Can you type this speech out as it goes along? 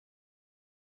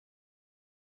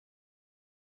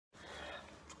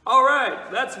All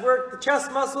right, let's work the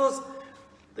chest muscles,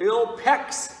 the old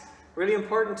pecs. Really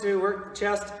important to work the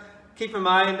chest. Keep in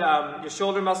mind, your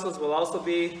shoulder muscles will also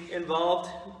be involved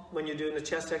when you're doing the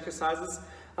chest exercises.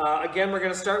 Again, we're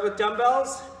going to start with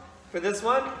dumbbells for this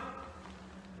one.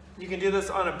 You can do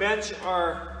this on a bench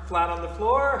or flat on the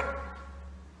floor.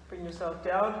 Bring yourself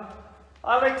down.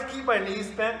 I like to keep my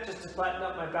knees bent just to flatten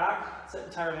out my back. It's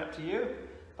entirely up to you,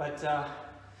 but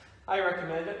I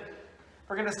recommend it.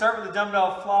 We're going to start with the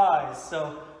dumbbell flies.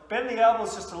 So bend the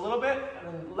elbows just a little bit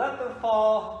and then let them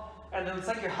fall. And then it's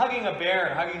like you're hugging a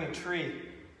bear, hugging a tree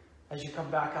as you come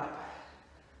back up.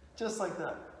 Just like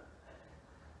that.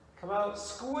 Come out,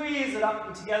 squeeze it up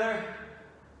and together.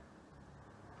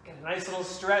 Get a nice little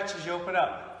stretch as you open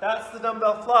up. That's the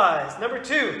dumbbell flies. Number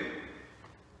 2,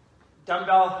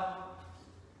 dumbbell,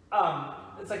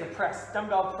 it's like a press.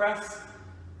 Dumbbell press.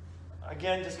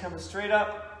 Again, just coming straight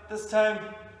up. This time,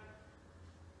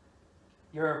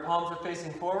 your palms are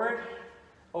facing forward.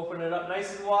 Open it up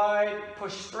nice and wide.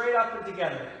 Push straight up and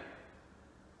together.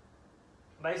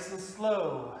 Nice and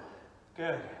slow.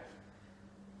 Good.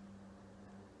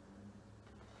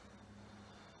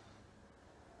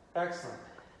 Excellent.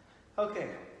 Okay.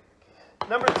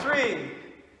 Number 3,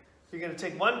 you're going to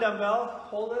take one dumbbell,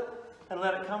 hold it, and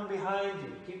let it come behind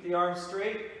you. Keep the arms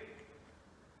straight.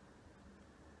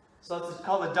 So that's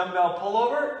called a dumbbell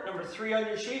pullover. Number 3 on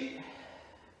your sheet.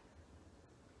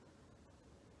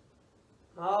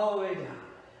 All the way down.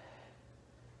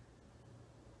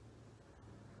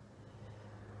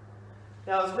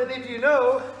 Now, as many of you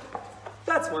know,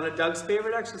 that's one of Doug's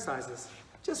favorite exercises.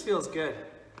 Just feels good.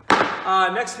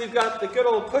 Next, we've got the good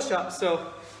old push-up.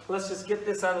 So let's just get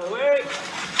this out of the way.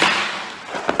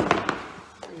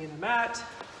 Bring in the mat.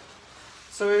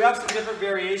 So we have some different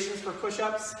variations for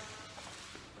push-ups.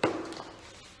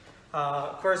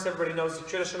 Of course, everybody knows the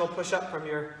traditional push-up from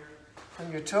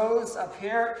your toes up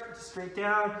here, straight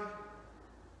down.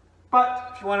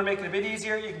 But if you want to make it a bit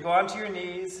easier, you can go onto your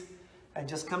knees and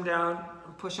just come down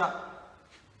and push up.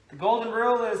 The golden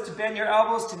rule is to bend your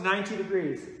elbows to 90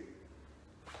 degrees.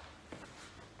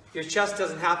 Your chest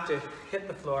doesn't have to hit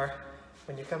the floor.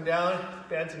 When you come down,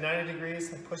 bend to 90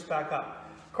 degrees and push back up.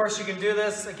 Of course, you can do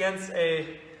this against the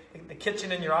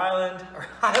kitchen in your island, or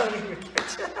island in your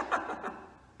kitchen.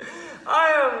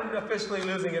 I am officially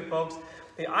losing it, folks.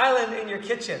 The island in your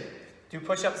kitchen. Do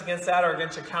push-ups against that or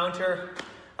against your counter.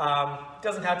 It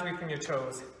doesn't have to be from your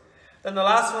toes. Then the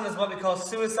last one is what we call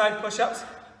suicide push-ups.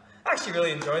 I actually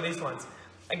really enjoy these ones.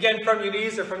 Again, from your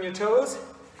knees or from your toes.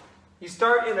 You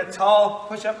start in a tall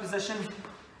push-up position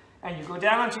and you go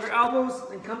down onto your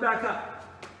elbows and come back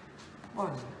up.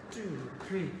 1, 2,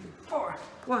 3, 4.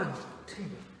 1,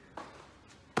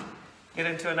 2. Get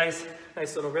into a nice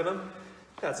little rhythm.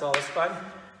 That's always fun.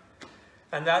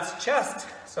 And that's chest.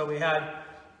 So we had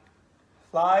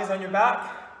flies on your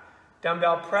back,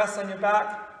 dumbbell press on your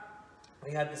back.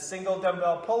 We had the single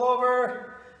dumbbell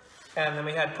pullover, and then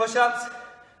we had push-ups,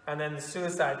 and then the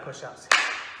suicide push-ups.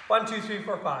 1, 2, 3,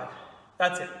 4, 5.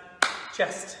 That's it.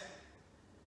 Chest.